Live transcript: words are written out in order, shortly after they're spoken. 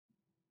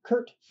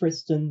Kurt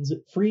Friston's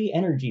free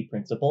energy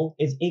principle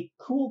is a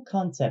cool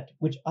concept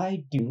which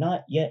I do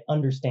not yet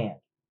understand.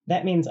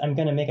 That means I'm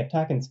gonna make a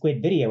Talkin'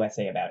 Squid video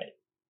essay about it.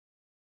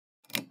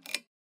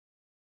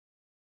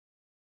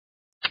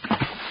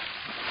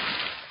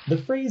 The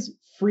phrase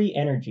free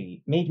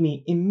energy made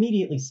me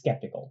immediately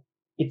skeptical.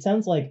 It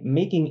sounds like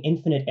making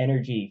infinite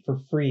energy for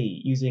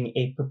free using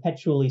a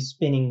perpetually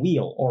spinning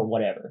wheel or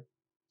whatever.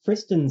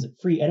 Friston's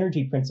free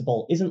energy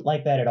principle isn't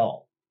like that at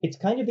all. It's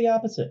kind of the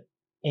opposite.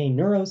 A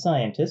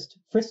neuroscientist,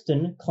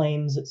 Friston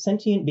claims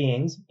sentient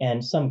beings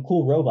and some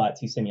cool robots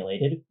he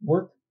simulated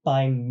work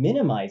by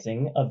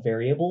minimizing a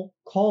variable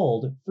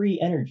called free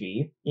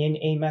energy in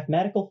a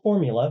mathematical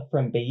formula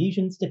from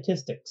Bayesian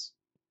statistics.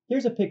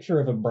 Here's a picture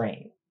of a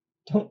brain.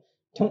 Don't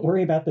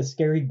worry about the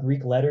scary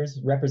Greek letters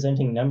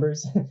representing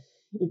numbers.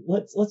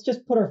 Let's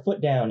just put our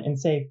foot down and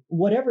say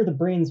whatever the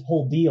brain's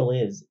whole deal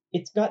is,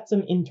 it's got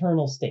some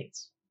internal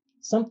states.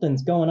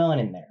 Something's going on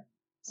in there.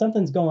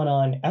 Something's going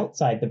on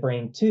outside the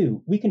brain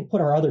too. We can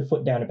put our other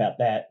foot down about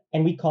that,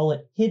 and we call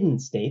it hidden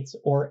states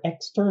or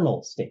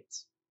external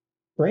states.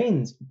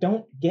 Brains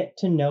don't get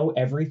to know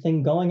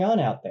everything going on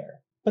out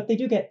there, but they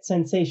do get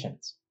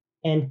sensations.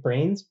 And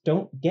brains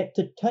don't get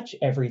to touch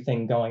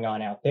everything going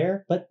on out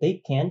there, but they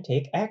can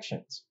take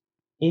actions.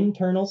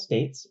 Internal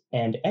states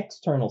and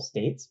external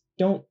states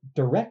don't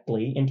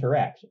directly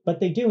interact, but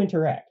they do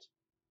interact.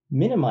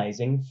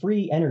 Minimizing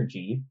free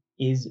energy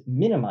is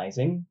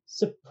minimizing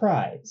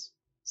surprise.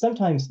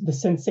 Sometimes the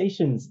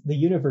sensations the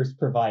universe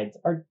provides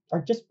are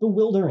just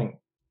bewildering.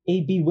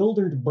 A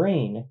bewildered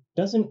brain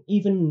doesn't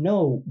even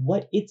know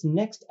what its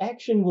next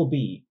action will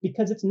be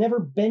because it's never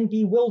been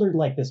bewildered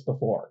like this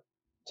before.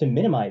 To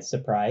minimize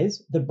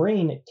surprise, the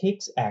brain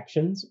takes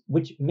actions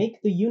which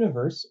make the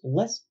universe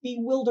less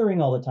bewildering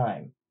all the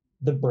time.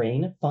 The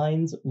brain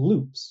finds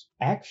loops,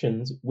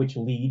 actions which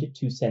lead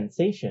to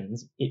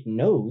sensations it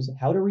knows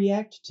how to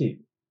react to.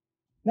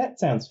 That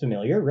sounds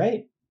familiar,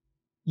 right?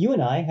 You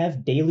and I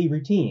have daily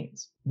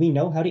routines. We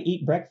know how to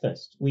eat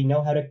breakfast. We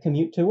know how to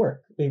commute to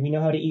work. We know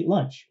how to eat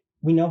lunch.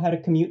 We know how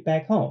to commute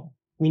back home.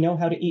 We know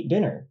how to eat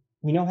dinner.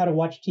 We know how to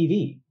watch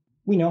TV.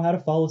 We know how to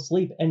fall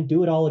asleep and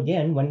do it all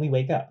again when we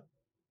wake up.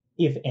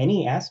 If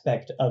any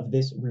aspect of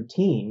this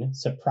routine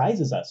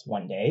surprises us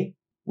one day,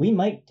 we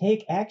might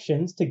take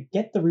actions to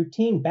get the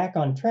routine back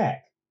on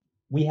track.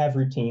 We have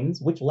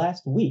routines which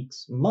last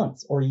weeks,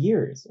 months, or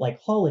years, like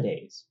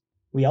holidays.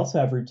 We also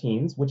have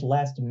routines which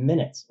last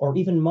minutes or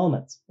even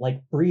moments,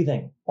 like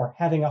breathing or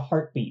having a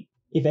heartbeat.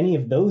 If any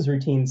of those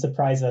routines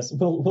surprise us,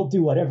 we'll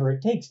do whatever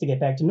it takes to get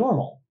back to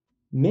normal.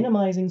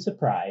 Minimizing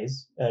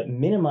surprise,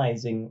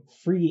 minimizing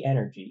free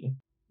energy,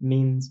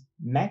 means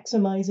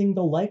maximizing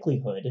the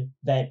likelihood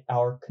that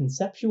our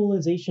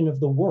conceptualization of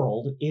the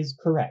world is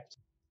correct.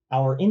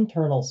 Our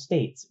internal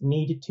states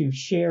need to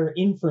share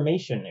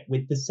information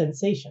with the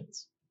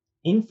sensations.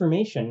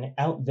 Information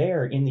out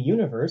there in the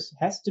universe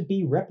has to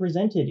be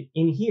represented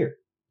in here.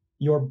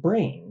 Your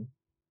brain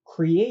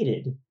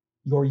created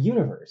your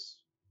universe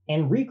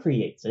and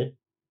recreates it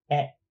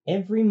at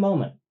every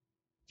moment,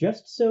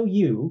 just so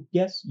you,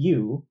 yes,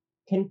 you,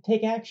 can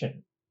take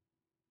action.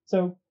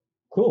 So,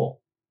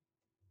 cool.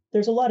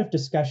 There's a lot of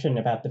discussion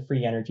about the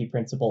free energy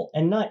principle,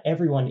 and not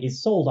everyone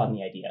is sold on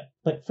the idea,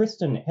 but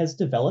Friston has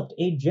developed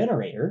a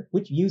generator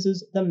which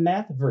uses the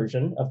math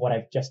version of what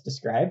I've just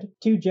described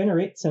to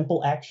generate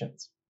simple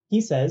actions. He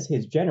says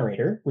his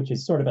generator, which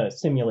is sort of a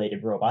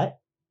simulated robot,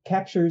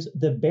 captures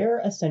the bare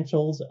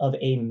essentials of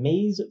a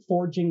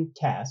maze-forging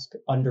task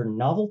under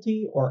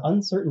novelty or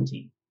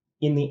uncertainty.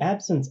 In the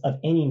absence of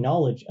any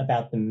knowledge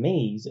about the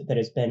maze that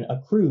has been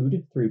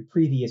accrued through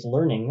previous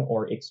learning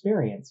or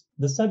experience,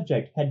 the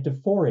subject had to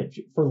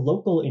forage for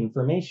local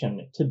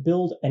information to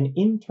build an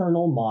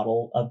internal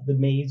model of the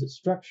maze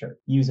structure,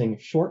 using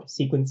short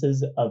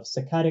sequences of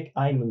saccadic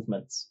eye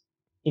movements.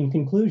 In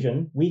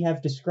conclusion, we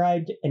have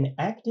described an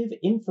active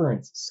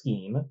inference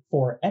scheme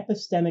for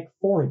epistemic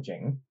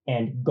foraging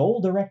and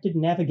goal-directed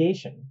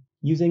navigation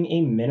using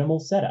a minimal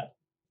setup.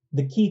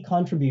 The key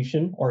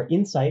contribution or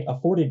insight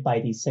afforded by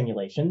these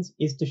simulations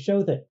is to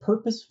show that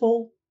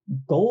purposeful,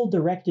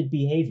 goal-directed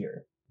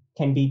behavior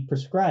can be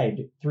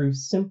prescribed through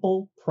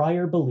simple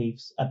prior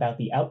beliefs about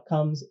the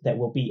outcomes that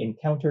will be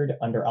encountered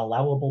under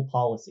allowable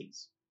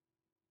policies.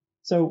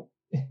 So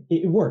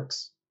it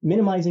works.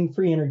 Minimizing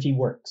free energy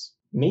works.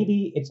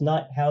 Maybe it's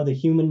not how the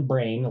human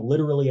brain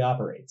literally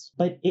operates,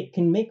 but it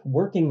can make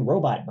working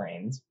robot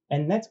brains,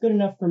 and that's good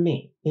enough for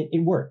me.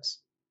 It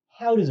works.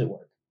 How does it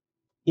work?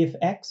 If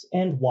x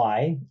and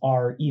y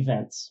are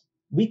events,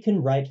 we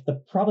can write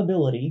the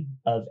probability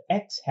of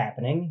x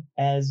happening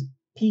as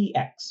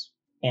px,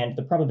 and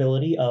the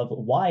probability of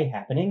y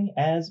happening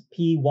as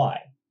py.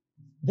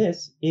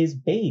 This is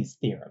Bayes'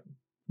 theorem.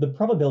 The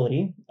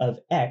probability of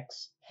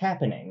x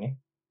happening,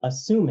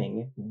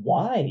 assuming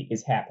y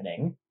is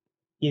happening,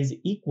 is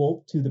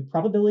equal to the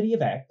probability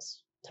of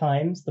x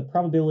times the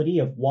probability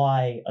of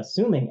y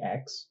assuming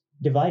x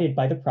divided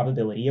by the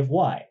probability of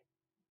y.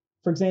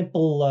 For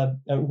example,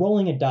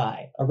 rolling a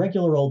die, a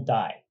regular old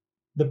die.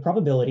 The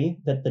probability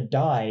that the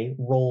die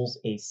rolls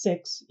a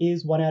 6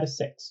 is 1 out of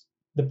 6.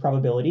 The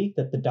probability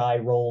that the die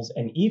rolls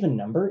an even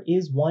number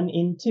is 1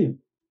 in 2.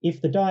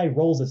 If the die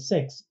rolls a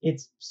 6,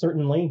 it's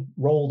certainly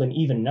rolled an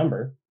even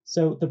number,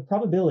 so the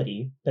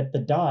probability that the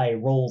die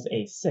rolls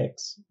a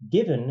 6,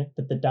 given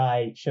that the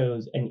die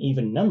shows an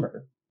even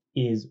number,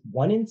 is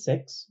 1 in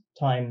 6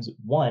 times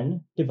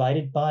 1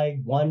 divided by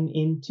 1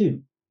 in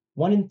 2,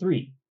 1 in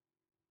 3.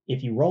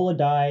 If you roll a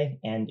die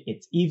and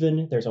it's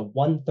even, there's a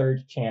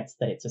 1/3 chance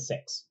that it's a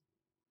 6.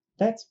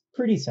 That's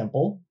pretty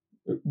simple.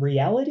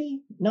 Reality?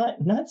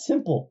 Not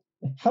simple.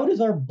 How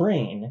does our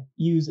brain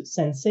use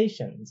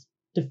sensations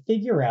to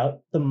figure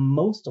out the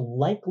most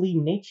likely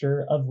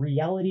nature of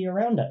reality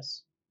around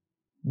us?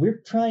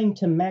 We're trying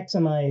to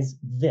maximize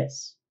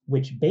this,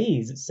 which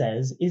Bayes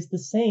says is the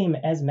same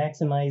as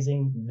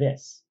maximizing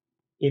this.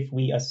 If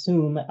we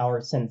assume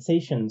our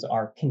sensations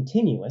are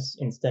continuous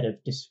instead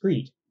of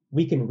discrete,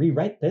 we can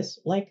rewrite this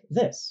like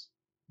this.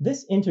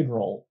 This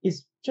integral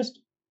is just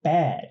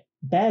bad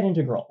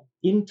integral,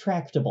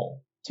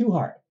 intractable, too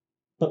hard.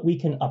 But we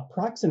can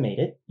approximate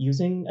it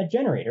using a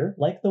generator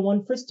like the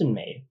one Friston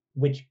made,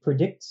 which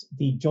predicts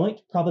the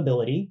joint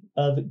probability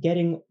of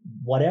getting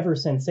whatever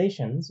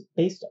sensations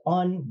based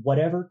on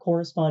whatever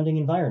corresponding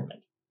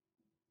environment.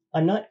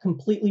 I'm not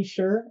completely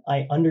sure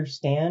I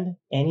understand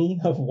any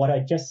of what I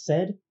just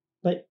said,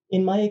 but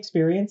in my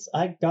experience,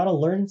 I gotta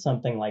learn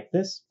something like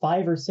this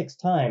 5 or 6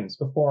 times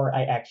before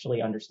I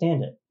actually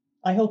understand it.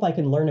 I hope I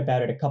can learn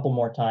about it a couple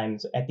more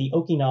times at the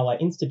Okinawa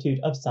Institute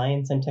of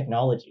Science and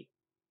Technology.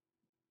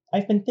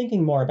 I've been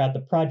thinking more about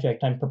the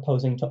project I'm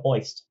proposing to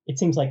OIST. It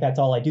seems like that's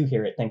all I do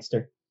here at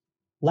Thinkster.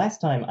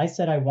 Last time I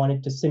said I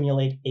wanted to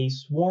simulate a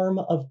swarm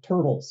of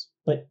turtles,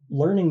 but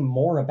learning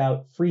more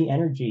about free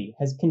energy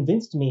has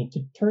convinced me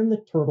to turn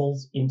the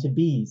turtles into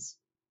bees.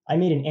 I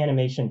made an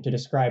animation to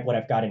describe what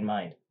I've got in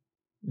mind.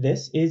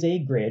 This is a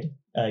grid.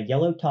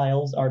 Yellow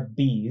tiles are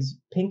bees,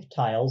 pink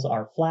tiles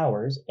are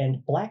flowers,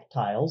 and black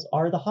tiles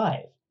are the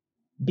hive.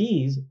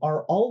 Bees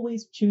are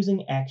always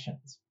choosing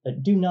actions,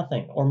 do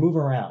nothing or move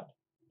around.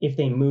 If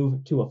they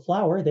move to a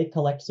flower, they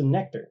collect some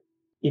nectar.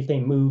 If they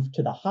move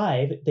to the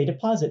hive, they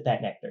deposit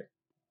that nectar.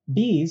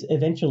 Bees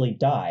eventually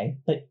die,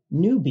 but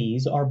new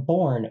bees are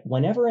born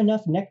whenever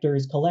enough nectar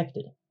is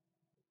collected.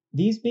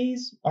 These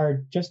bees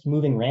are just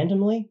moving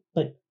randomly,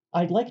 but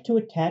I'd like to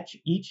attach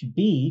each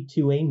bee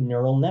to a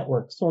neural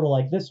network, sort of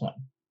like this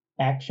one.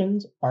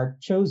 Actions are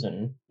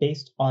chosen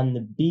based on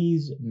the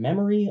bee's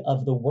memory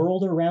of the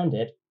world around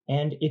it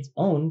and its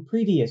own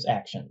previous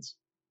actions.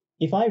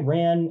 If I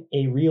ran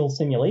a real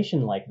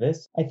simulation like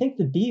this, I think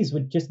the bees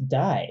would just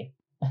die.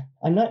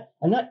 I'm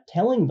not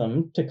telling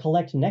them to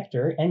collect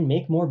nectar and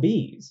make more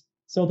bees,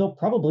 so they'll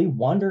probably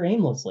wander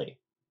aimlessly.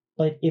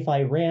 But if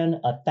I ran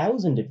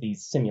 1,000 of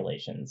these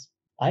simulations,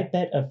 I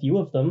bet a few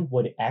of them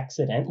would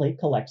accidentally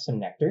collect some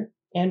nectar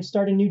and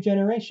start a new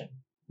generation.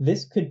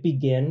 This could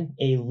begin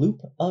a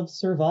loop of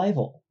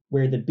survival,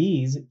 where the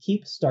bees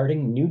keep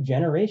starting new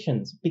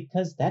generations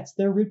because that's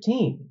their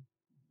routine.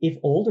 If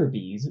older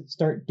bees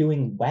start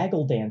doing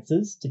waggle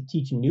dances to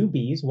teach new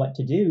bees what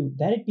to do,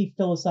 that'd be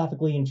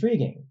philosophically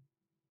intriguing.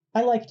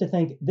 I like to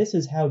think this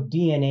is how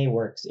DNA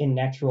works in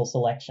natural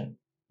selection.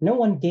 No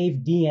one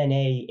gave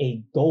DNA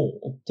a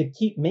goal to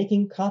keep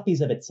making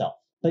copies of itself,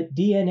 but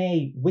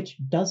DNA which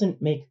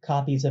doesn't make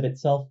copies of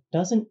itself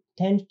doesn't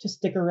tend to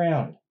stick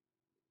around.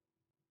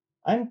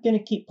 I'm gonna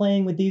keep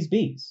playing with these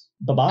bees.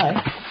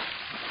 Bye-bye.